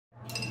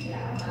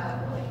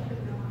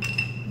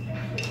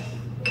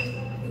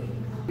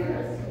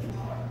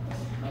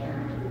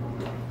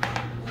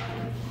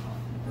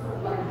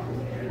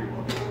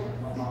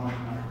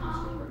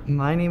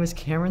My name is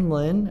Kamryn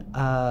Lin.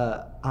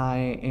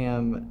 I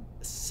am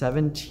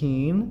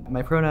 17.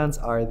 My pronouns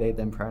are they,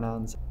 them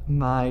pronouns.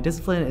 My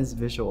discipline is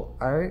visual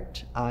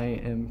art. I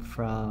am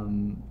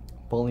from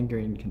Bowling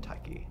Green,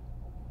 Kentucky.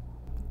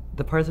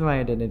 The parts of my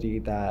identity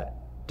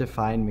that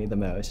define me the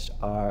most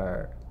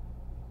are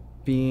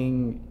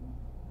being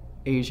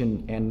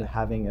Asian and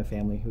having a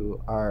family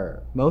who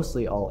are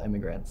mostly all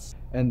immigrants.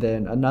 And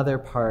then another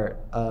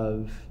part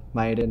of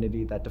my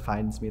identity that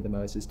defines me the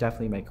most is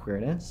definitely my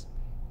queerness.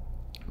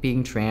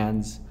 Being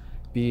trans,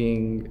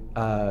 being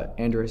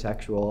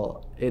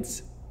androsexual,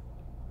 it's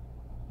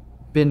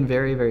been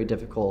very, very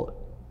difficult,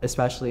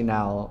 especially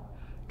now,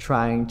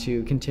 trying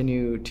to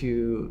continue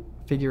to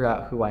figure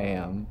out who I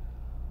am.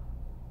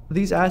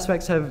 These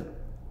aspects have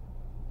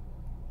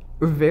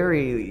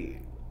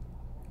very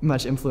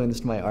much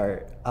influenced my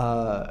art.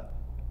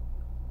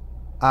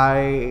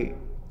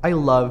 I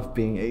love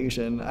being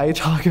Asian. I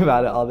talk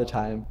about it all the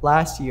time.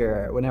 Last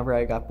year, whenever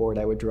I got bored,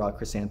 I would draw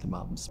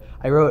chrysanthemums.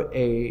 I wrote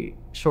a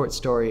short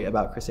story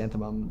about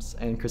chrysanthemums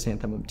and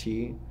chrysanthemum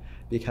tea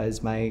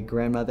because my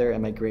grandmother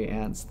and my great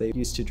aunts, they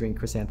used to drink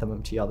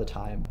chrysanthemum tea all the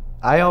time.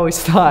 I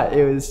always thought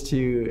it was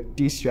to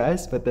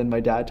de-stress, but then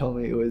my dad told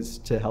me it was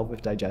to help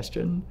with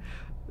digestion.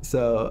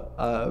 So,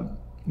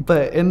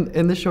 but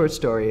in the short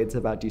story, it's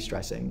about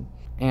de-stressing.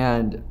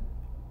 And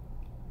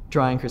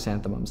drawing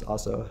chrysanthemums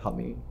also helped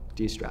me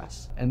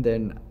de-stress. And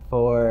then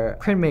for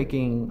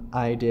printmaking,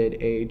 I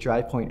did a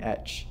dry point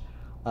etch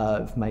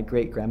of my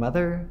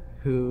great-grandmother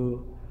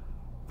who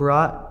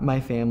brought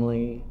my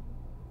family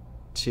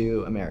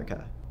to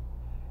America.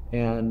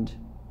 And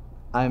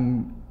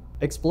I'm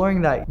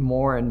exploring that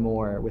more and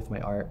more with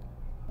my art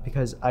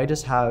because I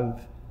just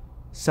have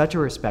such a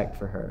respect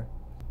for her.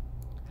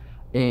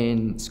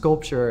 In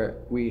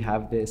sculpture, we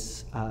have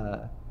this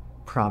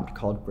prompt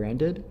called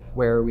branded,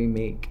 where we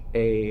make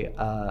a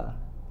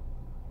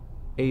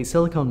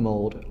silicone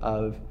mold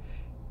of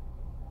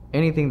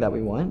anything that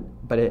we want,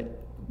 but it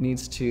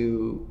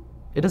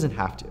doesn't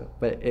have to,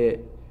 but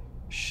it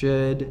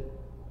should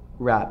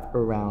wrap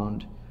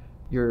around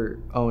your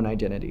own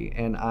identity.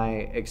 And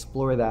I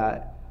explore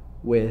that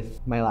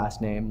with my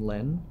last name,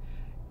 Lin.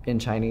 In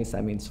Chinese,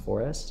 that means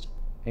forest.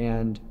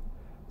 And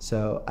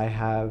so I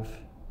have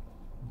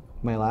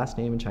my last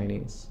name in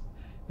Chinese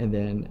and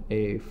then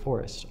a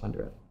forest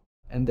under it.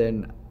 And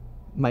then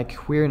my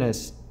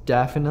queerness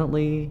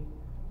definitely,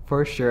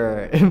 for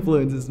sure,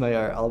 influences my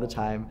art all the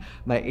time.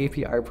 My AP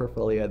art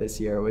portfolio this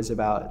year was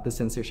about the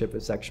censorship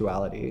of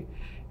sexuality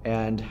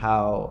and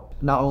how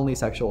not only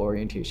sexual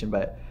orientation,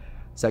 but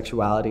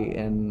sexuality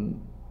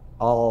in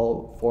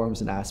all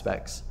forms and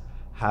aspects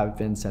have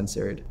been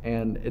censored.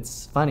 And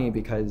it's funny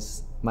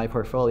because my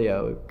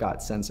portfolio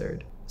got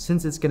censored.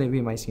 Since it's gonna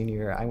be my senior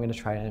year, I'm gonna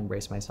try and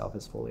embrace myself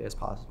as fully as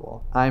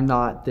possible. I'm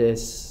not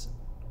this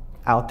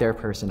out there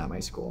person at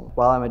my school.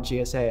 While I'm at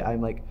GSA, I'm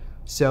like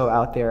so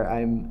out there.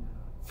 I'm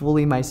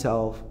fully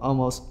myself,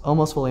 almost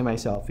fully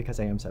myself because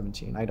I am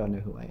 17. I don't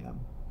know who I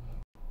am.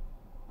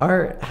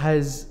 Art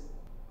has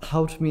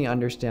helped me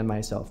understand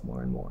myself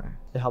more and more.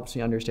 It helps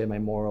me understand my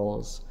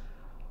morals,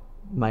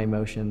 my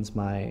emotions,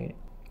 my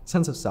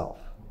sense of self.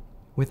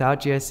 Without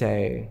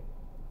GSA,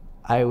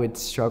 I would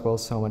struggle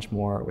so much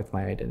more with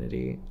my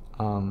identity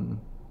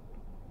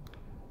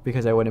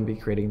because I wouldn't be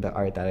creating the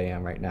art that I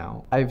am right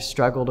now. I've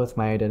struggled with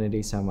my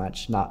identity so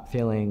much, not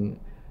feeling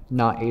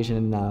not Asian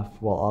enough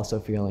while also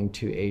feeling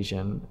too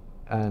Asian,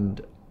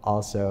 and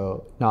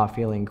also not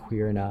feeling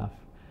queer enough,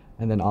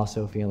 and then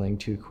also feeling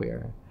too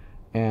queer.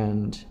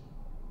 And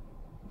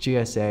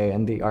GSA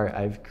and the art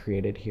I've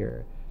created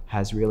here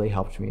has really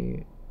helped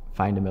me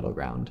find a middle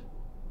ground.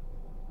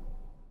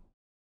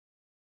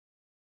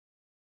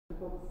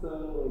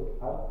 So,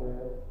 like, out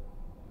there.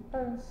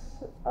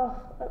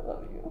 I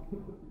love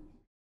you.